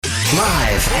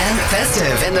Live and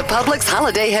festive in the Publix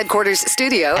Holiday Headquarters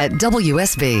studio at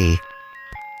WSB.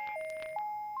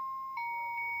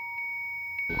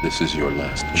 This is your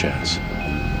last chance.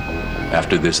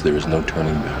 After this, there is no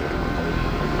turning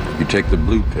back. You take the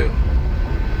blue pill.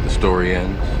 The story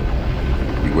ends.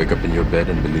 You wake up in your bed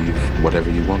and believe whatever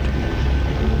you want to.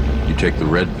 You take the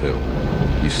red pill.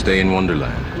 You stay in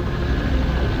Wonderland.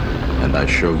 And I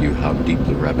show you how deep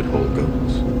the rabbit hole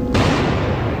goes.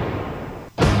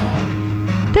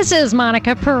 This is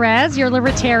Monica Perez, your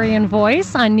libertarian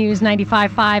voice on News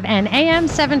 95.5 and AM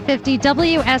 750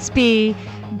 WSB.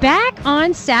 Back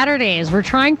on Saturdays. We're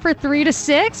trying for 3 to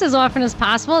 6 as often as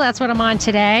possible. That's what I'm on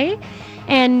today.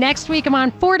 And next week I'm on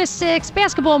 4 to 6.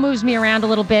 Basketball moves me around a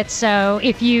little bit. So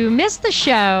if you missed the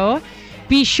show,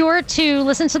 be sure to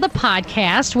listen to the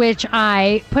podcast, which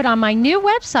I put on my new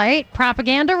website,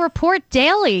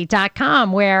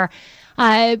 propagandareportdaily.com, where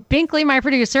Binkley, my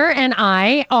producer, and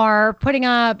I are putting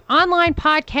up online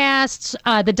podcasts,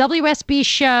 the WSB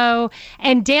show,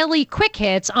 and daily quick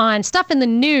hits on stuff in the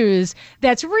news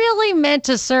that's really meant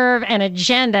to serve an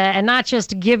agenda and not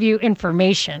just to give you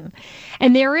information.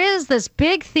 And there is this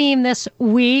big theme this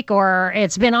week, or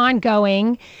it's been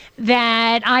ongoing,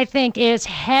 that I think is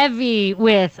heavy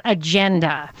with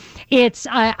agenda. It's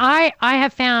I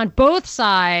have found both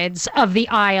sides of the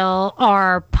aisle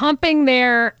are pumping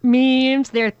their memes,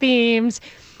 their themes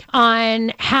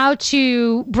on how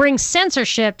to bring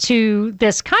censorship to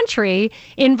this country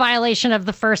in violation of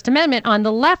the First Amendment. On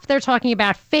the left, they're talking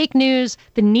about fake news,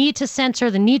 the need to censor,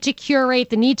 the need to curate,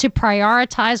 the need to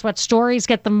prioritize what stories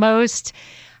get the most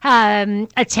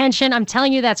attention. I'm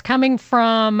telling you, that's coming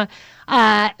from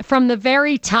the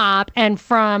very top and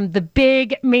from the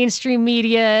big mainstream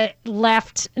media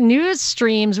left news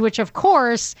streams, which of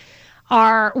course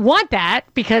want that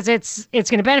because it's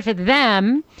going to benefit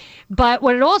them. But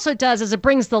what it also does is it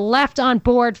brings the left on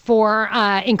board for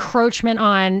encroachment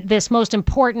on this most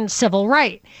important civil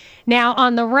right. Now,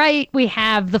 on the right, we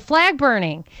have the flag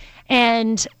burning.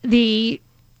 And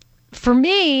for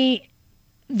me,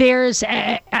 there's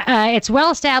it's well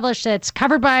established that it's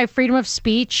covered by freedom of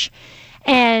speech.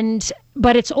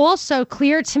 But it's also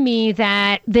clear to me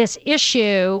that this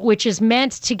issue, which is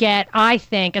meant to get, I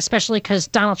think, especially because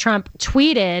Donald Trump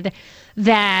tweeted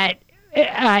that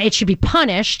it should be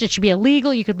punished, it should be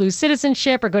illegal, you could lose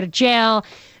citizenship or go to jail,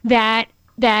 that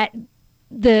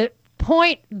the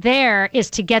point there is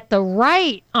to get the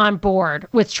right on board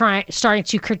with starting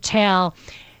to curtail.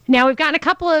 Now, we've gotten a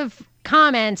couple of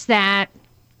comments that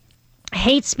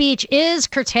hate speech is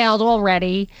curtailed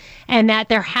already and that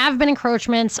there have been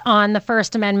encroachments on the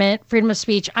First Amendment, freedom of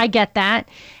speech. I get that.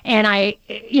 And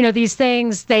these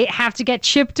things, they have to get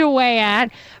chipped away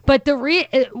at. But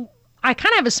I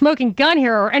kind of have a smoking gun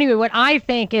here, or anyway, what I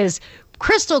think is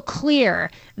crystal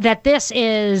clear that this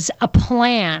is a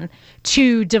plan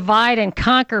to divide and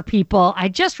conquer people. I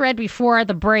just read before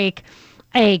the break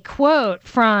a quote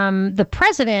from the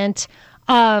president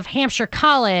of Hampshire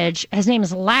College. His name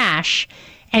is Lash,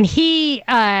 and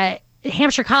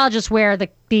Hampshire College is where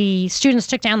the students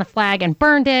took down the flag and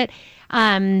burned it.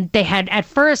 They had, at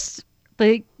first,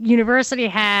 the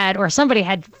university somebody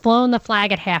had flown the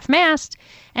flag at half-mast,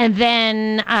 and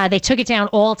then they took it down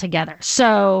altogether.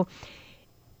 So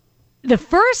the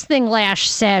first thing Lash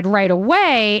said right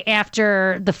away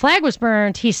after the flag was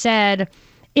burned, he said,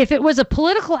 if it was a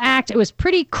political act, it was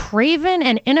pretty craven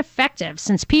and ineffective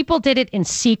since people did it in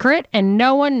secret and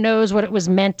no one knows what it was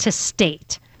meant to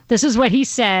state. This is what he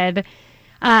said.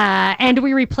 And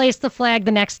we replaced the flag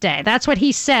the next day. That's what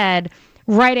he said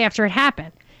right after it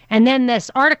happened. And then this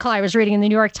article I was reading in the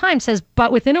New York Times says,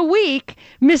 but within a week,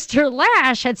 Mr.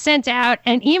 Lash had sent out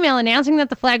an email announcing that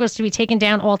the flag was to be taken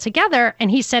down altogether. And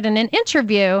he said in an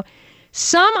interview,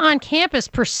 some on campus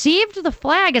perceived the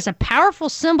flag as a powerful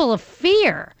symbol of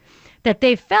fear that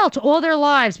they felt all their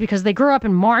lives because they grew up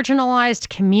in marginalized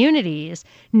communities,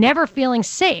 never feeling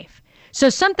safe. So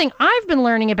something I've been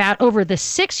learning about over the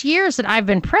 6 years that I've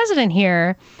been president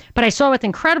here, but I saw with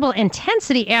incredible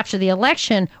intensity after the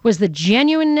election, was the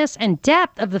genuineness and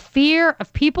depth of the fear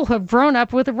of people who have grown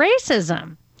up with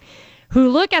racism, who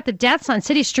look at the deaths on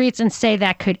city streets and say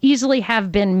that could easily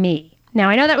have been me. Now,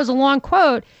 I know that was a long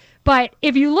quote, but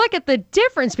if you look at the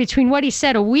difference between what he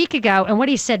said a week ago and what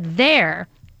he said there,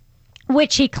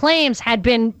 which he claims had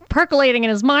been percolating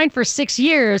in his mind for 6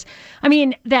 years, I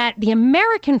mean, that the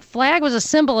American flag was a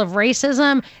symbol of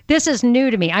racism, this is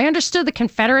new to me. I understood the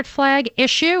Confederate flag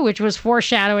issue, which was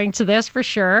foreshadowing to this for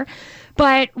sure.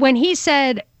 But when he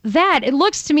said that, it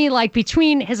looks to me like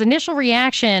between his initial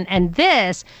reaction and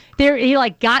this, he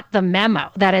got the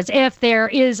memo. That is, if there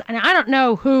is, and I don't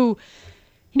know who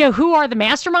who are the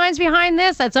masterminds behind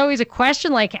this? That's always a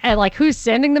question. Like who's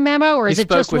sending the memo, or is it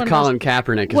just He spoke with Colin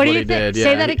Kaepernick? What he did?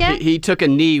 Say that again. He took a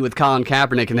knee with Colin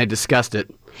Kaepernick, and they discussed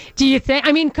it. Do you think?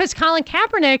 I mean, because Colin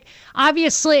Kaepernick,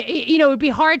 obviously, it would be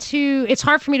hard to. It's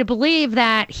hard for me to believe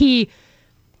that he.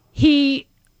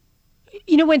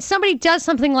 When somebody does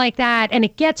something like that and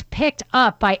it gets picked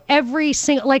up by every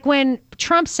single, like when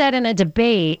Trump said in a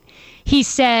debate, he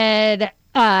said,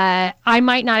 I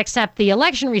might not accept the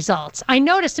election results. I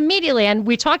noticed immediately, and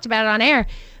we talked about it on air,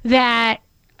 that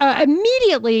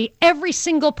immediately every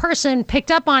single person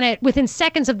picked up on it within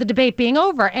seconds of the debate being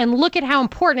over. And look at how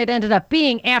important it ended up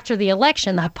being after the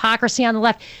election, the hypocrisy on the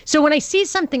left. So when I see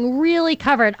something really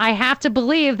covered, I have to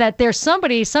believe that there's some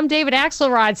David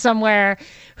Axelrod somewhere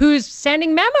who's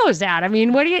sending memos out. I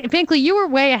mean, Binkley, you were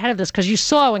way ahead of this because you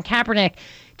saw when Kaepernick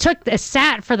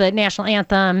sat for the national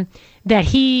anthem that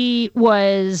he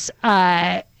was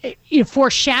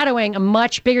foreshadowing a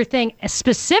much bigger thing,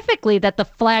 specifically that the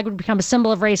flag would become a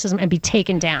symbol of racism and be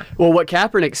taken down. Well, what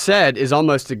Kaepernick said is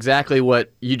almost exactly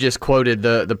what you just quoted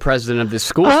the president of this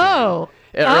school saying.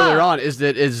 Earlier on, is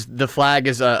the flag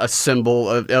is a symbol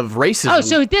of racism. Oh,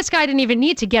 so this guy didn't even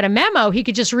need to get a memo. He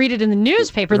could just read it in the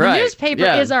newspaper. The newspaper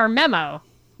is our memo.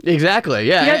 Exactly,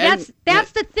 yeah.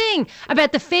 That's the thing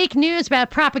about the fake news, about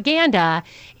propaganda,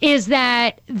 is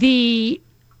that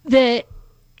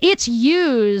it's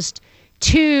used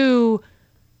to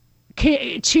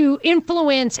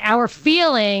influence our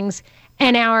feelings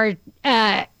and our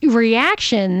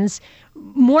reactions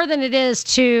more than it is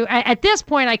to, at this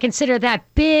point, I consider that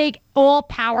big,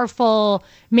 all-powerful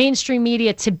mainstream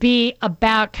media to be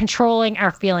about controlling our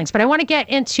feelings. But I want to get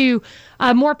into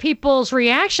more people's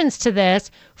reactions to this.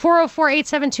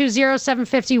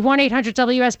 404-872-0750,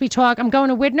 1-800-WSB Talk. I'm going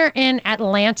to Widner in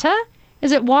Atlanta.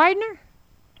 Is it Widener?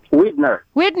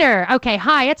 Widner. Okay,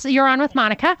 hi. You're on with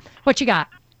Monica. What you got?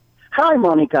 Hi,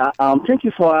 Monica. Thank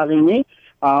you for having me.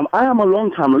 I am a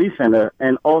long-time listener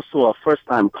and also a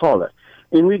first-time caller.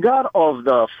 In regard of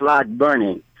the flag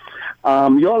burning,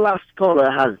 your last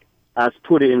caller has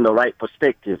put it in the right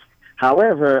perspective.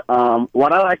 However,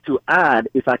 what I like to add,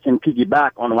 if I can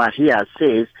piggyback on what he has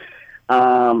said,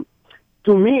 to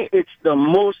me, it's the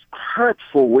most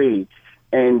hurtful way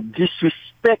and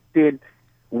disrespected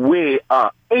way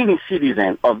any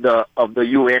citizen of the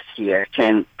U.S. here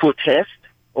can protest,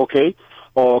 okay,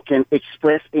 or can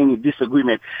express any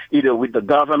disagreement either with the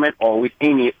government or with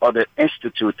any other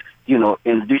institute,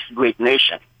 in this great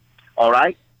nation. All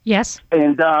right? Yes.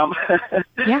 And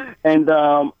yeah. And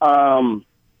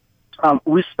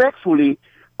respectfully,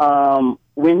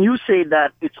 when you say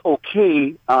that it's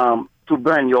okay to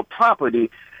burn your property,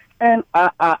 and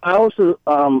I also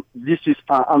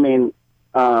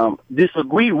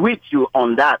disagree with you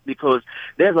on that, because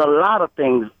there's a lot of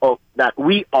things that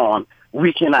we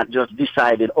cannot just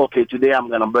decide that, okay, today I'm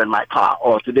going to burn my car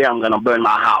or today I'm going to burn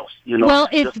my house. Well,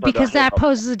 because that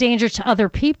poses a danger to other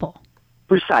people.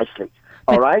 Precisely.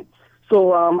 All right.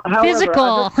 So, however,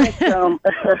 physical,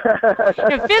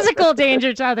 physical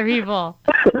danger to other people.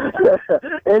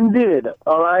 Indeed.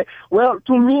 All right. Well,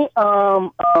 to me,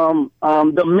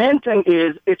 the main thing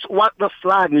is it's what the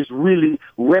flag is really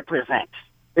represents.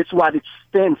 It's what it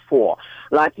stands for.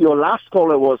 Like your last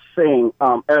caller was saying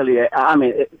earlier, I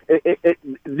mean,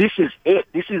 this is it.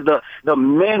 This is the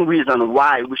main reason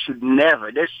why we should never.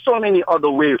 There's so many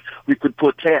other ways we could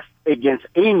protest against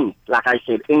any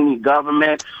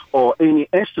government or any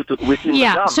institute within the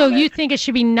government. So you think it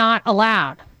should be not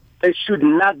allowed? It should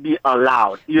not be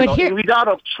allowed. In regard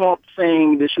of Trump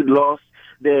saying they should lose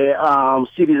their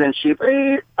citizenship,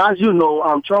 as you know,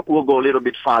 Trump will go a little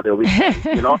bit farther with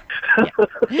it, but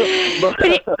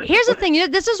here's the thing.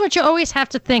 This is what you always have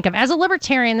to think of. As a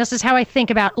libertarian, this is how I think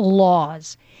about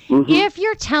laws. Mm-hmm. If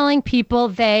you're telling people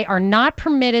they are not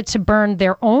permitted to burn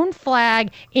their own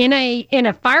flag in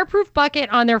a fireproof bucket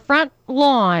on their front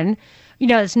lawn,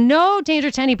 there's no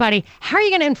danger to anybody, how are you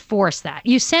going to enforce that?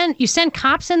 You send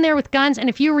cops in there with guns, and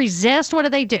if you resist,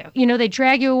 what do? They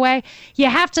drag you away. You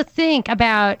have to think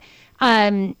about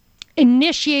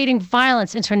initiating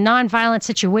violence into a nonviolent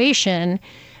situation.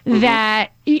 Mm-hmm.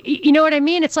 That, you know what I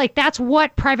mean? It's like that's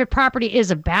what private property is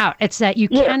about. It's that you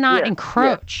cannot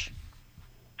encroach.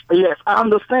 Yes, I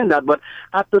understand that, but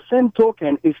at the same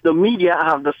token, if the media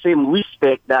have the same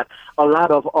respect that a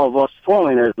lot of us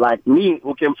foreigners like me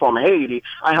who came from Haiti,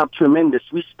 I have tremendous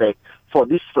respect for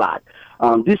this flag.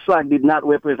 This flag did not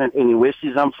represent any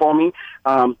racism for me.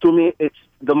 To me, it's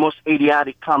the most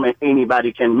idiotic comment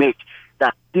anybody can make,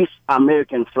 that this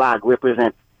American flag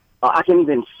represents. I can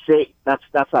even say that's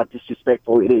how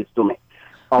disrespectful it is to me.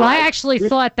 I actually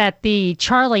thought that the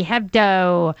Charlie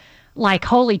Hebdo like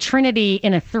Holy Trinity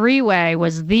in a three-way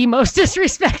was the most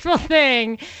disrespectful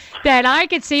thing that I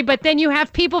could see. But then you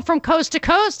have people from coast to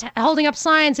coast holding up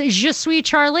signs, Je suis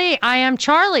Charlie, I am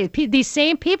Charlie. These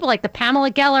same people, like the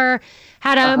Pamela Geller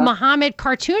had a Muhammad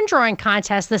cartoon drawing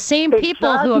contest. The same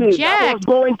people who object. That was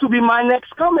going to be my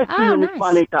next comment to you, Ms.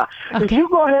 Monica. Okay. If you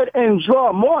go ahead and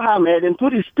draw Muhammad and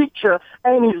put his picture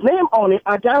and his name on it,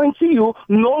 I guarantee you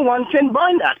no one can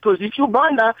burn that. Because if you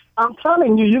burn that, I'm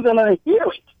telling you, you're going to hear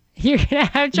it. You're going to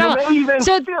have trouble. You may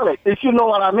even feel it, if you know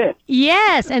what I mean.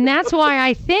 Yes, and that's why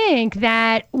I think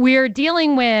that we're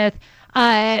dealing with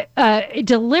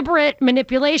deliberate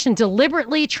manipulation,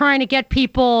 deliberately trying to get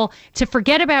people to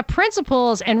forget about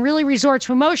principles and really resort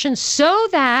to emotion so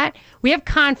that we have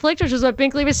conflict, which is what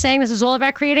Binkley was saying. This is all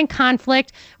about creating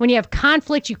conflict. When you have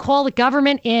conflict, you call the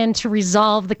government in to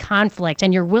resolve the conflict,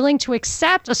 and you're willing to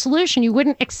accept a solution you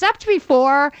wouldn't accept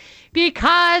before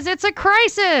because it's a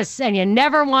crisis, and you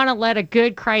never want to let a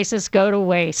good crisis go to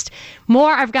waste.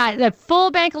 More, I've got the full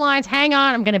bank of lines. Hang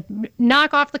on. I'm going to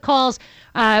knock off the calls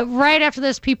right after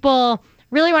this. People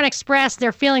really want to express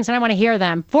their feelings, and I want to hear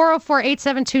them.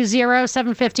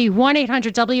 404-872-0750,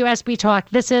 1-800-WSB Talk.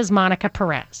 This is Monica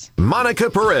Perez. Monica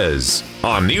Perez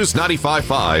on News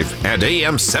 95.5 and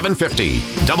AM 750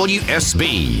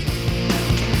 WSB.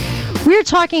 We're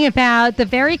talking about the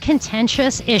very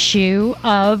contentious issue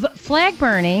of flag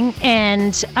burning,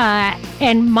 and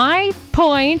my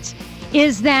point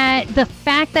is that the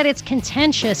fact that it's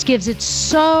contentious gives it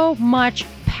so much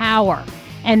power,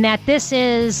 and that this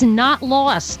is not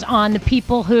lost on the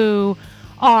people who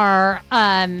are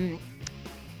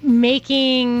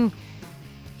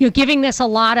giving this a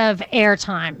lot of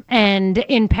airtime. And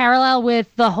in parallel with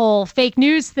the whole fake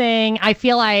news thing, I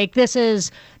feel like this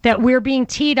is that we're being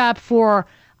teed up for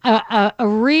a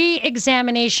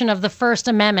re-examination of the First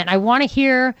Amendment. I want to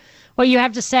hear what you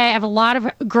have to say. I have a lot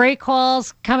of great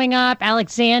calls coming up.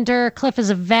 Alexander, Cliff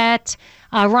is a vet.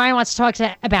 Ryan wants to talk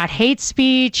about hate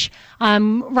speech.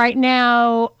 Right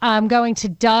now, I'm going to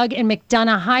Doug in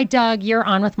McDonough. Hi, Doug. You're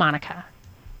on with Monica.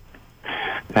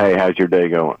 Hey, how's your day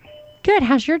going? Good.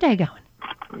 How's your day going?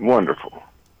 Wonderful.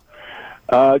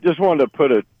 Just wanted to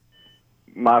put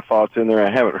my thoughts in there. I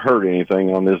haven't heard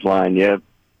anything on this line yet.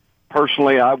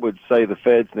 Personally, I would say the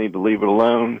feds need to leave it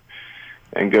alone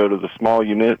and go to the small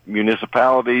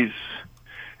municipalities.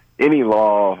 Any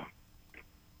law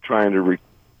trying to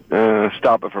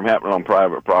stop it from happening on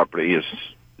private property is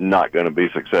not going to be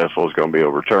successful. It's going to be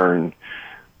overturned.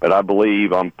 But I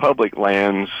believe on public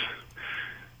lands,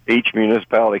 each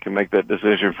municipality can make that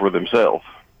decision for themselves.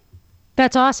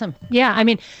 That's awesome. Yeah, I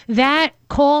mean, that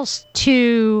calls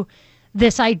to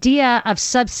this idea of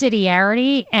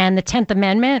subsidiarity and the 10th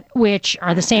Amendment, which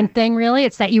are the same thing, really.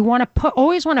 It's that you want to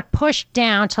always want to push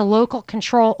down to local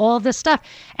control all of this stuff.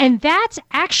 And that's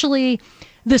actually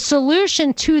the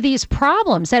solution to these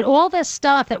problems, that all this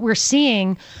stuff that we're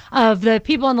seeing of the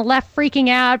people on the left freaking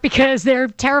out because they're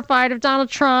terrified of Donald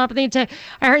Trump. I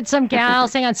heard some gal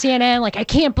saying on CNN, like, I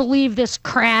can't believe this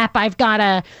crap. I've got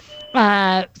to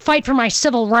fight for my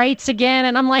civil rights again.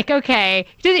 And I'm like, okay,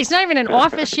 he's not even in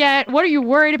office yet. What are you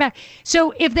worried about?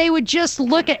 So if they would just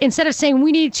look at, instead of saying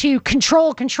we need to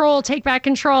control, take back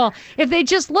control, if they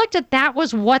just looked at that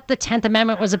was what the 10th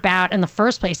Amendment was about in the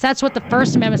first place. That's what the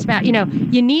First Amendment's about. You know,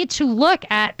 you need to look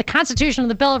at the Constitution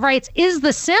and the Bill of Rights is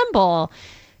the symbol,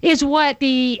 is what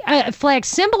the flag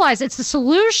symbolizes. It's the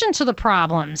solution to the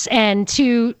problems. And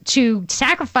to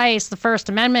sacrifice the First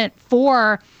Amendment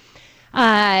for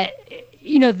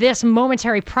this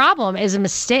momentary problem is a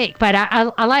mistake. But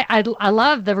I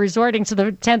love the resorting to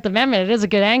the 10th Amendment. It is a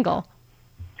good angle.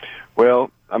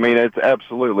 Well, I mean, it's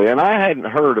absolutely. And I hadn't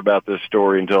heard about this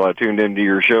story until I tuned into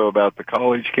your show about the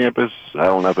college campus. I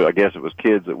don't know, I guess it was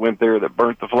kids that went there that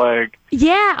burnt the flag.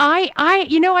 Yeah, I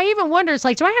even wonder, it's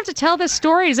like, do I have to tell this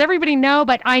story? Does everybody know?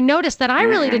 But I noticed that I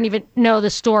really didn't even know the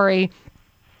story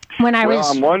when I was...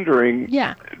 I'm wondering,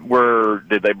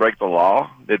 did they break the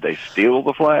law? Did they steal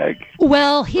the flag?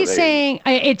 Well, he's saying,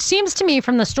 it seems to me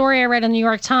from the story I read in the New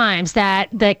York Times that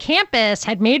the campus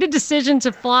had made a decision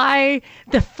to fly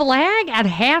the flag at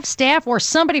half staff, or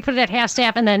somebody put it at half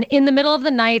staff, and then in the middle of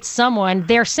the night,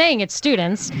 they're saying it's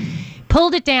students,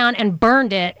 pulled it down and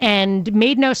burned it and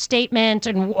made no statement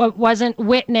and wasn't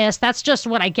witnessed. That's just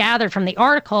what I gathered from the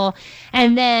article.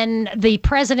 And then the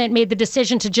president made the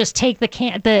decision to just take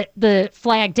the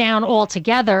flag down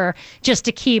altogether just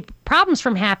to keep problems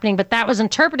from happening. But that was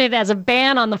interpreted as a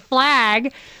ban on the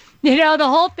flag. The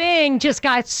whole thing just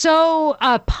got so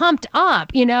pumped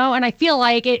up, and I feel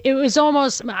like it was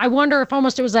almost, I wonder if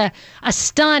almost it was a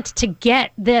stunt to get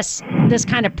this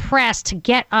kind of press, to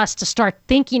get us to start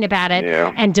thinking about it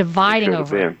and dividing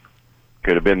over it.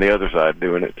 could have been the other side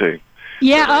doing it too.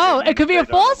 Yeah. So it could be a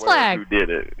false flag. Who did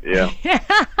it? Yeah.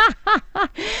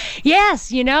 Yes.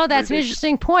 That's an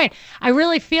interesting point. I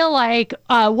really feel like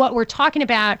what we're talking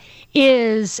about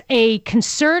is a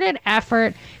concerted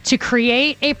effort to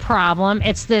create a problem.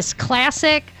 It's this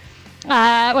classic,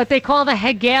 what they call the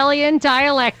Hegelian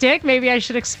dialectic. Maybe I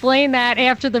should explain that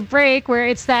after the break, where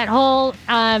it's that whole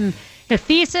the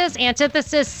thesis,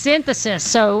 antithesis, synthesis.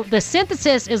 So the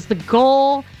synthesis is the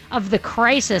goal of the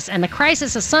crisis, and the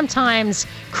crisis is sometimes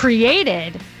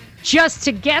created just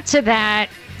to get to that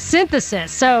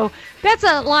synthesis. So that's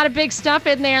a lot of big stuff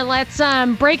in there. Let's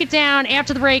break it down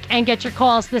after the break and get your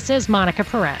calls. This is Monica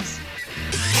Perez.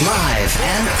 Live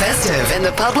and festive in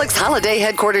the Publix Holiday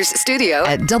Headquarters studio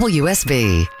at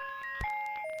WSB.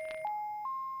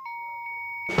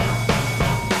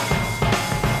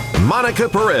 Monica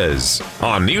Perez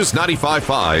on News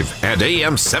 95.5 and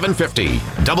AM 750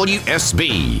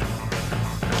 WSB.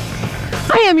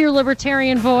 I am your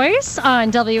libertarian voice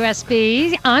on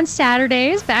WSB on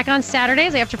Saturdays, back on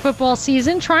Saturdays after football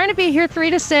season, trying to be here 3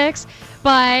 to 6,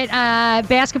 but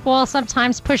basketball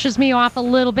sometimes pushes me off a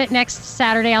little bit. Next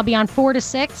Saturday, I'll be on 4 to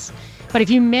 6, but if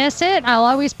you miss it, I'll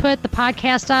always put the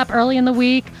podcast up early in the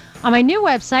week on my new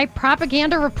website,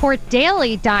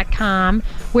 propagandareportdaily.com,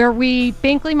 where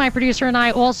Binkley, my producer, and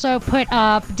I also put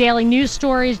up daily news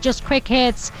stories, just quick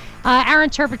hits, our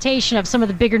interpretation of some of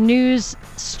the bigger news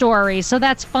stories. So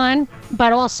that's fun,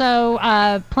 but also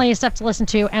plenty of stuff to listen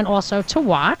to and also to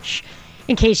watch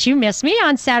in case you miss me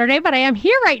on Saturday. But I am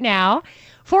here right now,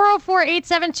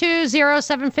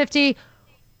 404-872-0750,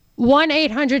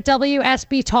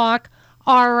 1-800-WSB-TALK.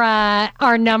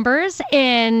 Our numbers,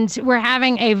 and we're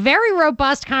having a very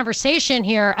robust conversation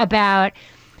here about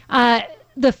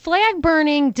the flag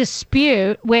burning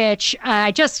dispute, which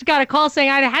I just got a call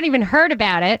saying I hadn't even heard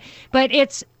about it, but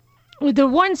it's the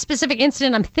one specific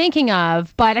incident I'm thinking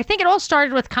of. But I think it all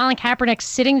started with Colin Kaepernick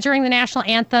sitting during the national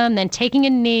anthem, then taking a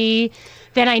knee.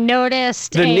 Then I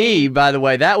noticed the knee, by the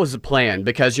way, that was a plan,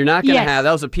 because you're not going to have,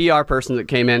 that was a PR person that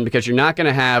came in, because you're not going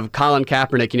to have Colin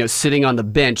Kaepernick, sitting on the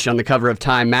bench on the cover of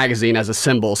Time magazine as a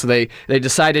symbol. So they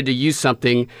decided to use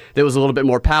something that was a little bit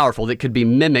more powerful, that could be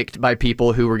mimicked by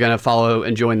people who were going to follow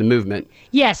and join the movement.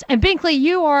 Yes, and Binkley,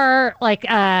 you are like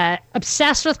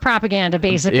obsessed with propaganda,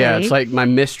 basically. Yeah, it's like my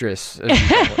mistress.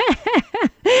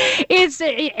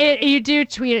 You do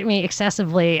tweet at me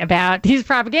excessively about these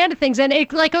propaganda things, and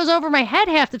it like goes over my head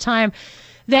half the time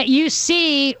that you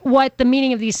see what the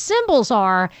meaning of these symbols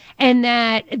are, and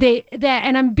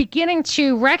and I'm beginning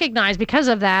to recognize because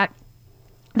of that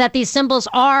these symbols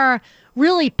are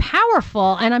really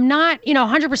powerful, and I'm not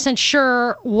 100%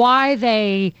 sure why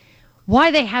they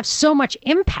have so much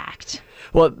impact.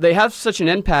 Well, they have such an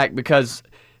impact because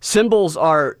symbols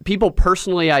are, people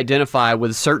personally identify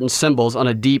with certain symbols on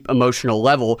a deep emotional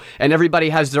level, and everybody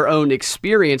has their own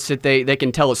experience that they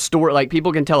can tell a story. Like,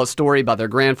 people can tell a story about their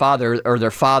grandfather or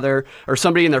their father or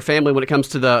somebody in their family when it comes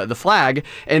to the flag,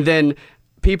 and then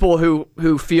people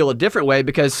who feel a different way,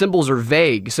 because symbols are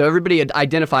vague, so everybody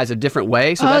identifies a different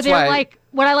way. So that's why like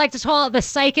what I like to call the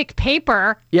psychic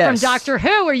paper from Doctor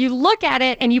Who, where you look at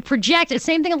it and you project. It's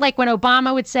the same thing like when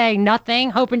Obama would say nothing,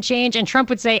 hope and change, and Trump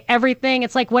would say everything.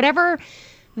 It's like whatever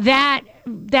that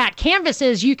canvas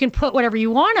is, you can put whatever you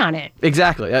want on it.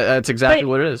 Exactly. That's exactly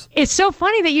what it is. It's so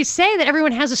funny that you say that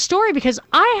everyone has a story, because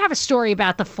I have a story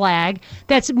about the flag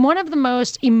that's one of the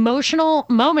most emotional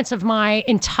moments of my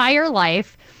entire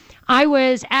life. I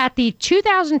was at the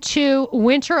 2002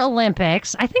 Winter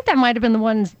Olympics. I think that might have been the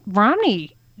ones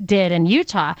Romney did in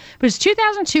Utah. But it was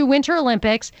 2002 Winter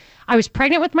Olympics. I was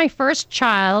pregnant with my first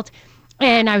child,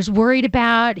 and I was worried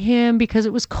about him because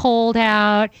it was cold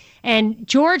out. And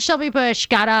George W. Bush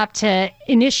got up to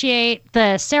initiate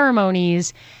the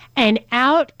ceremonies, and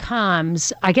out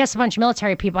comes, I guess, a bunch of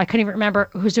military people. I couldn't even remember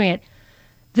who was doing it.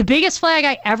 The biggest flag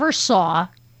I ever saw,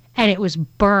 and it was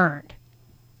burned.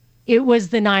 It was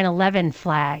the 9/11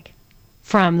 flag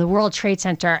from the World Trade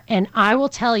Center. And I will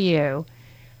tell you,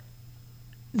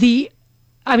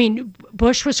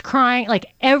 Bush was crying, like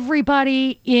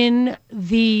everybody in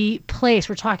the place,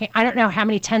 we're talking, I don't know how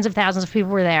many tens of thousands of people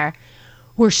were there,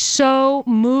 were so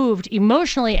moved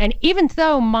emotionally. And even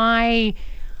though my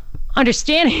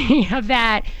understanding of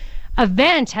that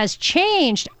event has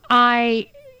changed, I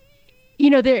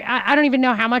don't even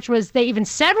know how much they even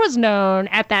said was known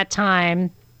at that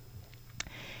time.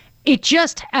 It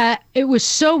just, it was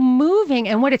so moving.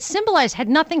 And what it symbolized had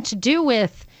nothing to do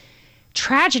with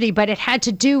tragedy, but it had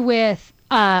to do with,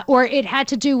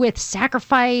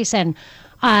 sacrifice and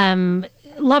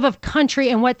love of country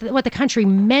and what the country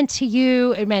meant to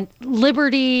you. It meant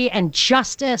liberty and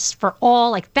justice for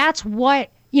all. Like, that's what,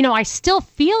 I still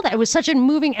feel that. It was such a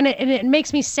moving, and it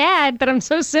makes me sad that I'm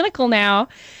so cynical now.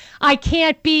 I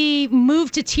can't be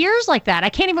moved to tears like that. I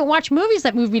can't even watch movies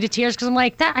that move me to tears because I'm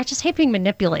like, that. I just hate being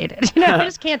manipulated. I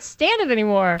just can't stand it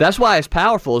anymore. That's why it's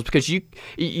powerful, is because you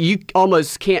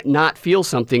almost can't not feel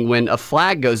something when a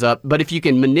flag goes up. But if you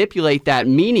can manipulate that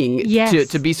meaning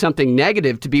to be something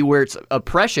negative, to be where it's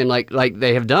oppression, like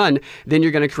they have done, then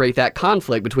you're going to create that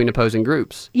conflict between opposing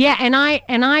groups. Yeah, and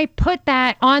I put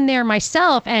that on there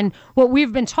myself. And what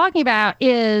we've been talking about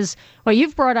is what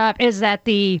you've brought up is that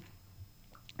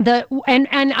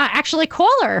actually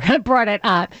caller brought it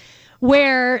up,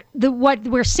 where what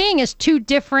we're seeing is two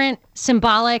different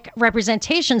symbolic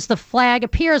representations. The flag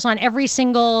appears on every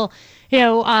single,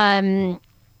 agent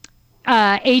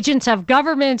of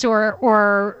government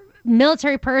or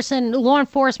military person, law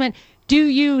enforcement. Do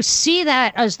you see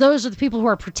that as those are the people who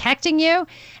are protecting you,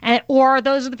 or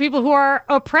those are the people who are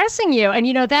oppressing you? And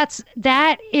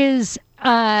that is.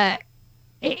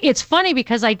 It's funny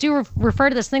because I do refer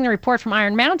to this thing, the report from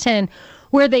Iron Mountain,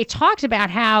 where they talked about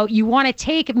how you want to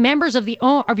take members of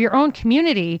your own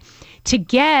community to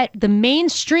get the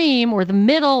mainstream or the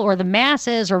middle or the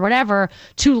masses or whatever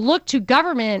to look to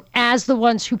government as the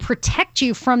ones who protect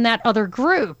you from that other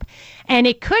group. And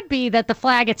it could be that the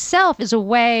flag itself is a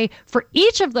way for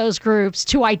each of those groups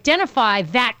to identify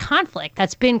that conflict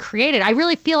that's been created. I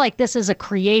really feel like this is a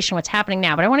creation, what's happening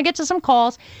now. But I want to get to some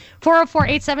calls.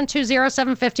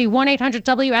 404-872-0750,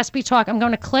 1-800-WSB Talk. I'm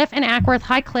going to Cliff in Ackworth.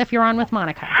 Hi, Cliff. You're on with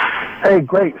Monica. Hey,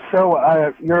 great.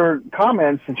 So your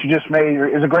comments that you just made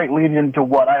is a great lead into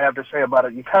what I have to say about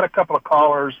it. You've had a couple of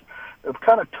callers that have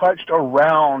kind of touched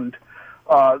around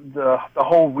the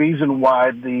whole reason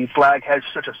why the flag has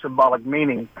such a symbolic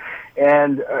meaning.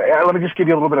 And let me just give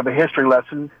you a little bit of a history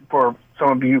lesson for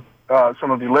some of you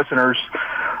listeners.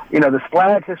 This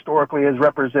flag historically has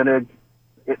represented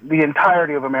the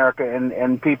entirety of America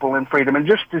and people in freedom, and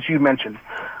just as you mentioned.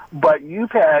 But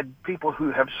you've had people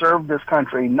who have served this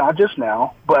country, not just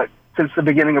now, but since the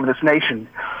beginning of this nation,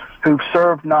 who've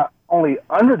served not only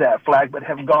under that flag, but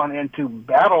have gone into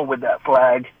battle with that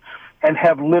flag and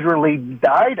have literally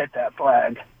died at that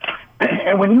flag.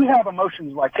 And when you have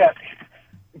emotions like that,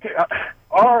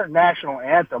 our national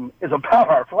anthem is about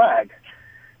our flag.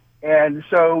 And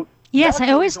so... Yes,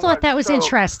 I always thought that was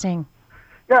interesting.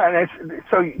 Yeah, and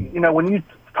so, when you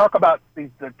talk about the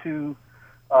two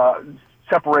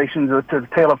separations to the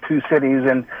tale of two cities,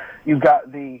 and you've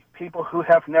got the people who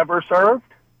have never served,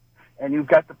 and you've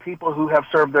got the people who have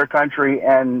served their country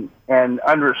and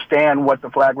understand what the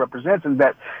flag represents, and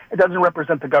that it doesn't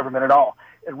represent the government at all.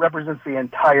 It represents the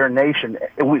entire nation,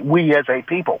 we as a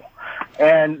people.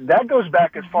 And that goes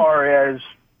back as far as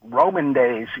Roman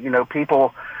days,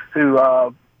 people who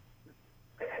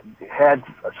had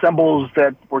symbols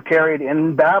that were carried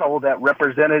in battle that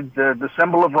represented the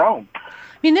symbol of Rome.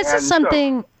 I mean, this is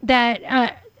something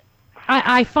that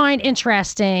I find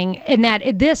interesting in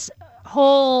that this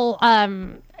whole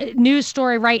news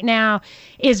story right now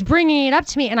is bringing it up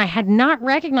to me, and I had not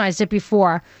recognized it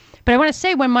before. But I want to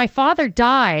say, when my father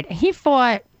died, he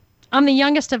fought. I'm the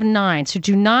youngest of 9, so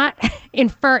do not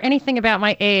infer anything about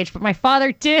my age. But my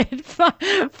father did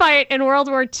fight in World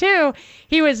War II.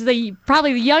 He was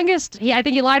probably the youngest. I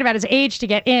think he lied about his age to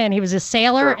get in. He was a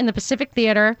sailor in the Pacific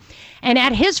Theater. And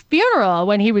at his funeral,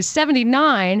 when he was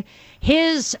 79,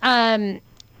 they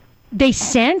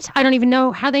sent, I don't even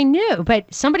know how they knew,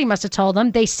 but somebody must have told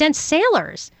them, they sent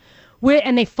sailors.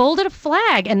 And they folded a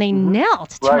flag, and they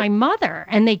knelt to my mother.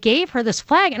 And they gave her this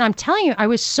flag. And I'm telling you, I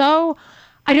was so...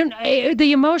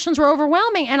 the emotions were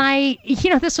overwhelming. And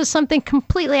this was something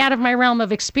completely out of my realm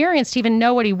of experience to even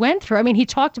know what he went through. I mean, he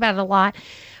talked about it a lot,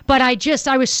 but I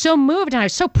was so moved, and I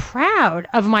was so proud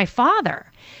of my father.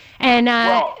 And,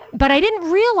 but I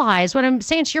didn't realize, what I'm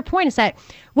saying to your point is that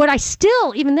what I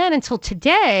still, even then until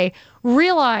today,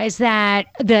 realize that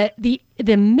the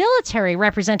military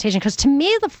representation, because to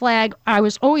me, the flag, I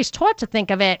was always taught to think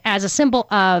of it as a symbol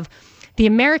of the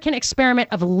American experiment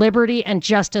of liberty and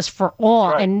justice for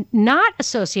all, and not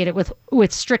associated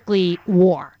with strictly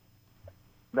war.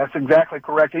 That's exactly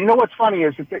correct. And what's funny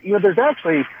is that there's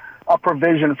actually a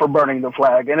provision for burning the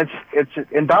flag, and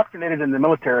it's indoctrinated in the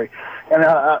military. And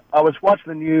I was watching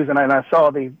the news, and I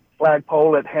saw the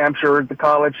flagpole at Hampshire, the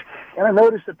college, and I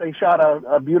noticed that they shot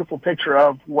a beautiful picture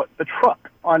of what the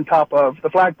truck on top of the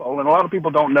flagpole. And a lot of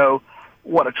people don't know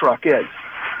what a truck is.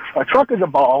 A truck is a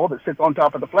ball that sits on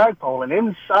top of the flagpole, and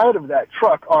inside of that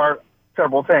truck are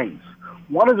several things.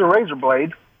 One is a razor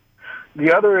blade,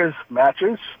 the other is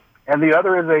matches, and the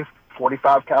other is a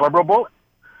 .45 caliber bullet.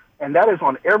 and that is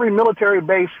on every military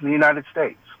base in the United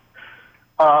States.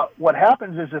 What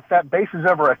happens is if that base is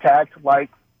ever attacked, like,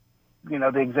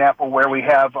 the example where we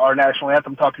have our national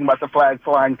anthem talking about the flag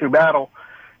flying through battle,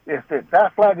 if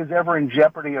that flag is ever in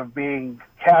jeopardy of being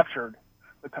captured,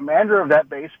 the commander of that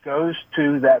base goes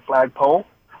to that flagpole,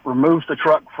 removes the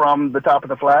truck from the top of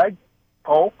the flag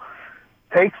pole,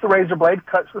 takes the razor blade,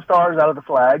 cuts the stars out of the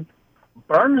flag,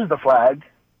 burns the flag,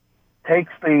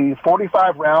 takes the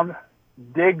 45 round,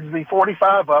 digs the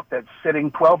 45 up that's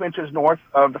sitting 12 inches north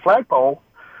of the flagpole,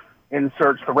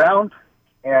 inserts the round,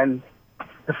 and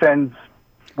defends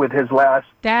with his last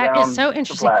That round is so the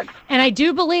interesting. flag. And I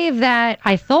do believe that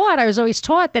I was always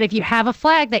taught that if you have a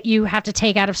flag that you have to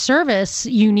take out of service,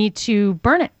 you need to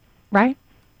burn it, right?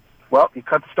 Well, you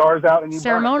cut the stars out and you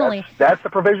Ceremonially. burn it. That's the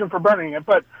provision for burning it.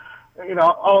 But,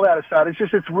 all that aside,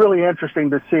 it's really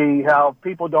interesting to see how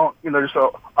people don't, there's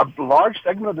a large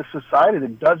segment of the society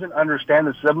that doesn't understand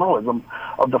the symbolism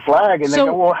of the flag. And they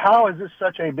go, well, how is this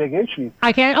such a big issue?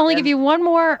 I can only give you one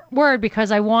more word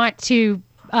because I want to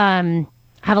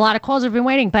have a lot of calls have been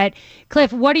waiting. But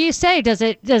Cliff, what do you say?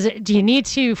 Do you need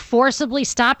to forcibly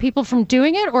stop people from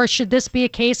doing it, or should this be a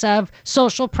case of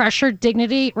social pressure,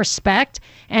 dignity, respect,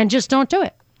 and just don't do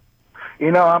it?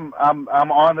 I'm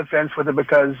on the fence with it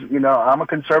because, I'm a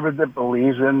conservative that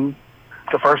believes in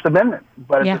the First Amendment.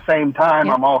 But at the same time,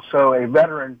 I'm also a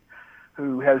veteran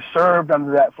who has served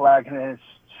under that flag and has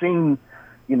seen,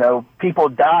 people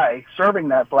die serving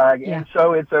that flag. Yeah. And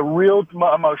so it's a real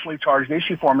emotionally charged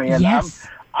issue for me. And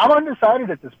I'm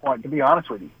undecided at this point, to be honest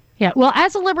with you. Yeah. Well,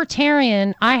 as a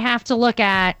libertarian, I have to look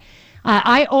at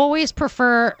I always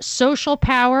prefer social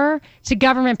power to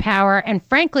government power. And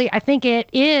frankly, I think it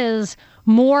is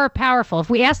more powerful. If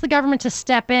we ask the government to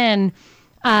step in,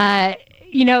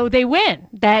 they win.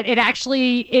 That it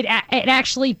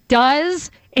actually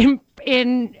does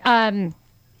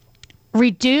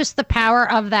reduce the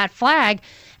power of that flag.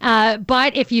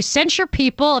 But if you censure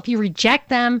people, if you reject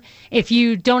them, if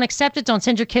you don't accept it, don't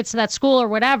send your kids to that school or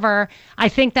whatever, I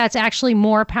think that's actually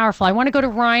more powerful. I want to go to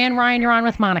Ryan. Ryan, you're on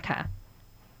with Monica.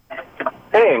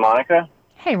 Hey, Monica.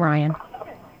 Hey, Ryan.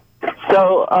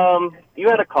 So you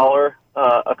had a caller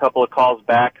a couple of calls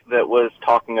back that was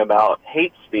talking about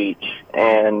hate speech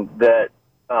and that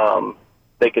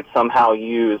they could somehow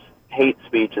use hate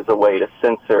speech as a way to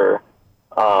censor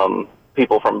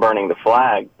people from burning the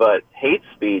flag, but hate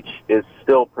speech is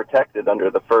still protected under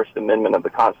the First Amendment of the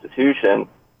Constitution,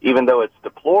 even though it's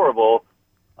deplorable.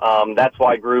 That's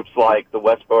why groups like the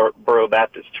Westboro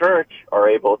Baptist Church are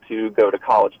able to go to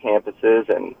college campuses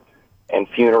and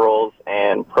funerals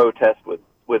and protest with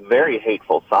very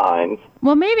hateful signs.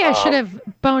 Well, maybe I should have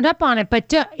boned up on it,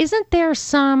 but isn't there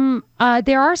some,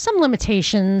 there are some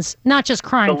limitations, not just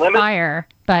crying fire,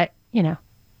 but,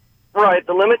 Right.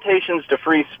 The limitations to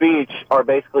free speech are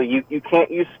basically you can't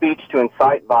use speech to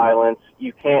incite violence.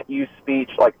 You can't use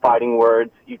speech like fighting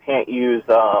words. You can't use,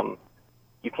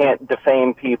 you can't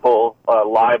defame people,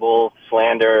 libel,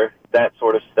 slander, that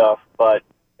sort of stuff. But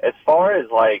as far as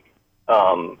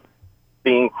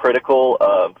being critical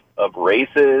of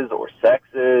races or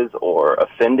sexes or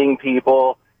offending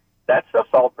people, that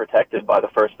stuff's all protected by the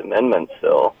First Amendment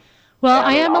still. Well,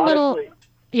 I am honestly, a little...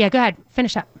 Yeah, go ahead.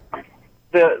 Finish up.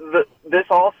 This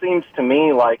all seems to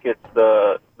me like it's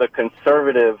the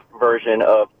conservative version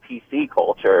of PC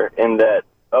culture in that,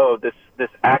 this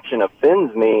action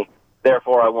offends me,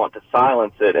 therefore I want to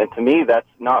silence it. And to me, that's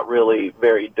not really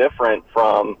very different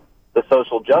from the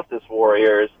social justice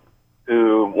warriors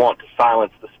who want to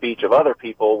silence the speech of other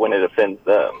people when it offends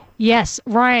them. Yes,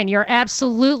 Ryan, you're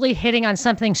absolutely hitting on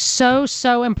something so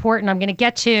important. I'll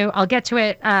get to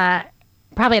it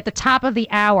probably at the top of the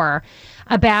hour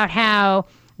about how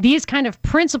these kind of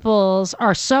principles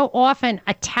are so often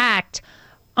attacked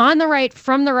on the right,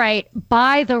 from the right,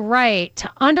 by the right,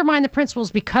 to undermine the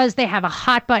principles because they have a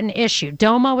hot button issue.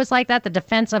 DOMA was like that, the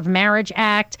Defense of Marriage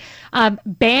Act,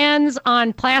 bans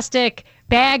on plastic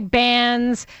bag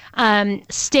bans,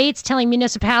 states telling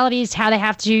municipalities how they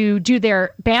have to do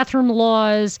their bathroom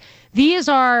laws. These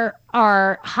are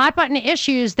hot button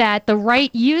issues that the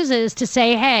right uses to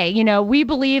say, hey, we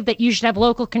believe that you should have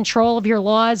local control of your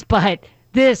laws, but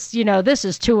this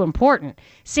is too important.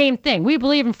 Same thing. We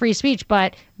believe in free speech,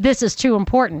 but this is too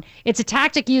important. It's a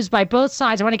tactic used by both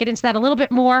sides. I want to get into that a little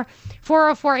bit more.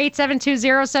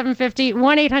 404-872-0750,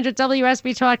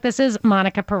 1-800-WSB Talk. This is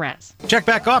Monica Perez. Check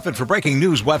back often for breaking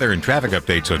news, weather, and traffic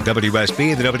updates on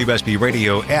WSB and the WSB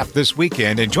Radio app this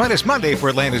weekend. And join us Monday for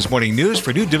Atlanta's Morning News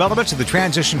for new developments in the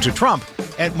transition to Trump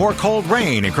and more cold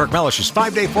rain in Kirk Mellish's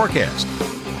 5-day forecast.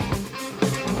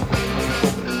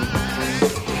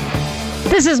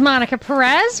 This is Monica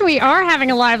Perez. We are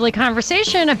having a lively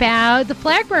conversation about the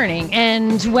flag burning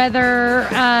and whether,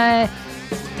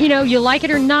 you like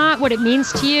it or not, what it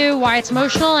means to you, why it's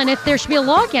emotional, and if there should be a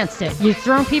law against it. You've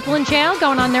thrown people in jail,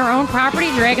 going on their own property,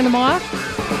 dragging them off.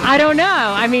 I don't know.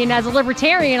 I mean, as a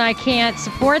libertarian, I can't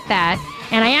support that.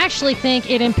 And I actually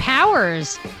think it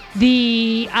empowers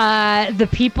the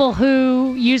people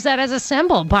who use that as a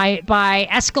symbol by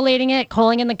escalating it,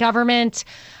 calling in the government.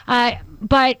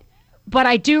 But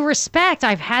I do respect,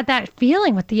 I've had that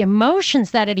feeling with the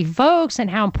emotions that it evokes and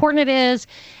how important it is.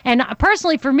 And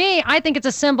personally, for me, I think it's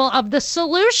a symbol of the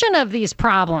solution of these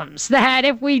problems. That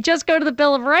if we just go to the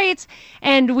Bill of Rights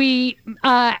and we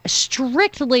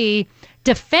strictly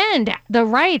defend the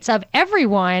rights of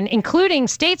everyone, including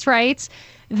states' rights,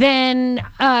 then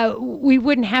we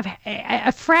wouldn't have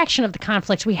a fraction of the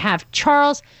conflicts we have.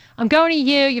 Charles, I'm going to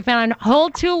you. You've been on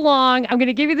hold too long. I'm going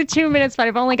to give you the 2 minutes, but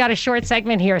I've only got a short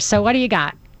segment here. So what do you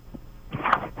got?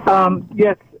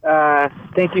 Yes,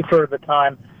 thank you for the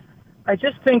time. I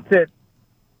just think that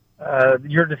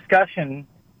your discussion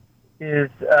is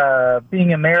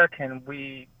being American,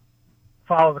 we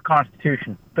follow the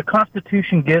Constitution. The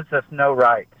Constitution gives us no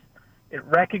rights. It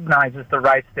recognizes the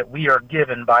rights that we are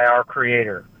given by our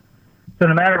Creator. So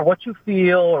no matter what you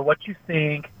feel or what you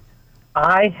think,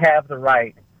 I have the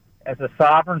right as a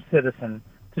sovereign citizen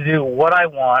to do what I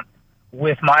want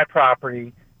with my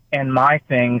property and my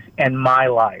things and my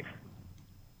life.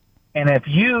 And if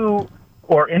you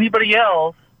or anybody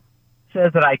else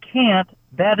says that I can't,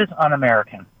 that is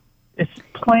un-American. It's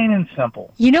plain and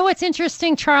simple. You know what's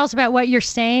interesting, Charles, about what you're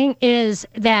saying is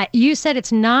that you said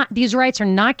these rights are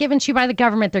not given to you by the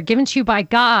government, they're given to you by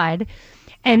God.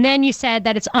 And then you said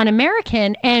that it's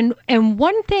un-American. And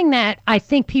one thing that I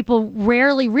think people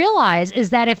rarely realize is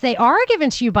that if they are given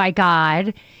to you by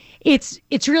God, it's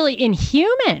really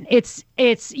inhuman. It's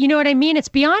you know what I mean? It's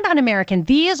beyond un-American.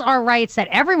 These are rights that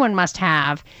everyone must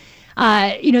have.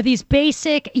 These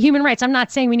basic human rights. I'm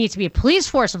not saying we need to be a police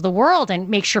force of the world and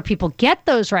make sure people get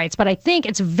those rights, but I think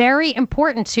it's very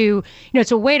important to,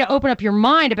 it's a way to open up your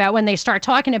mind about when they start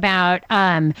talking about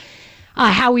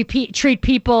how we treat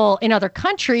people in other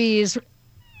countries.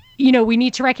 We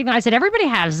need to recognize that everybody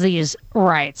has these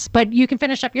rights. But you can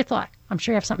finish up your thought. I'm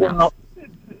sure you have something else.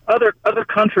 Other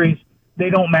countries, they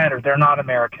don't matter. They're not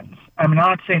Americans. I'm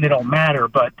not saying they don't matter,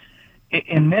 but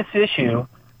in this issue,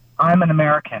 I'm an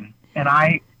American. And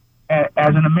I, as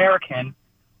an American,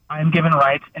 I'm given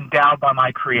rights endowed by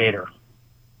my Creator.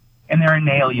 And they're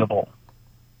inalienable.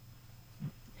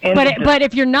 But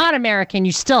if you're not American,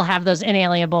 you still have those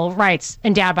inalienable rights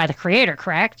endowed by the Creator,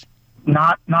 correct?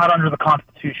 Not under the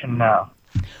Constitution, no.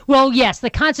 Well, yes, the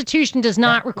Constitution does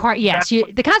not require. Yes,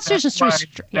 the Constitution.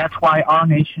 That's why our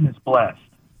nation is blessed.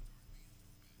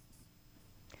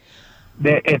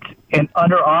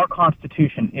 Under our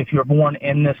Constitution, if you're born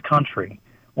in this country,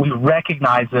 we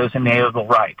recognize those inalienable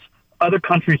rights. Other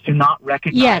countries do not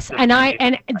recognize. Yes, and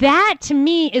that to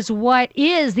me is what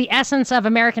is the essence of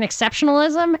American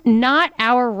exceptionalism, not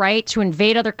our right to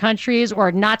invade other countries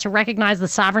or not to recognize the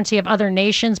sovereignty of other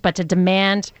nations, but to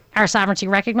demand our sovereignty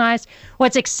recognized.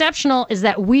 What's exceptional is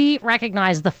that we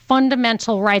recognize the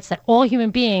fundamental rights that all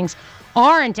human beings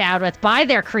are endowed with by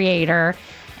their Creator.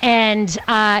 And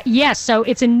yes, so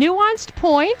it's a nuanced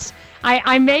point.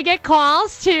 I may get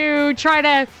calls to try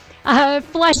to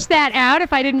flesh that out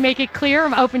if I didn't make it clear.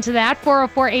 I'm open to that.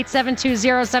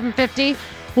 404-872-0750,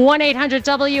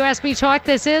 1-800-WSB Talk.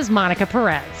 This is Monica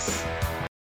Perez.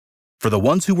 For the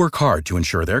ones who work hard to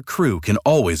ensure their crew can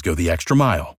always go the extra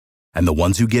mile, and the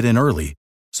ones who get in early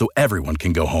so everyone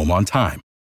can go home on time,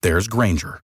 there's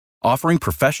Grainger, offering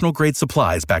professional-grade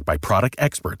supplies backed by product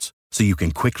experts so you can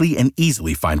quickly and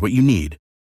easily find what you need.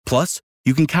 Plus,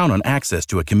 you can count on access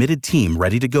to a committed team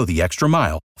ready to go the extra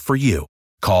mile for you.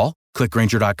 Call, click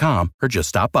Grainger.com, or just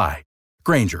stop by.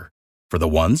 Grainger, for the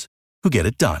ones who get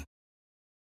it done.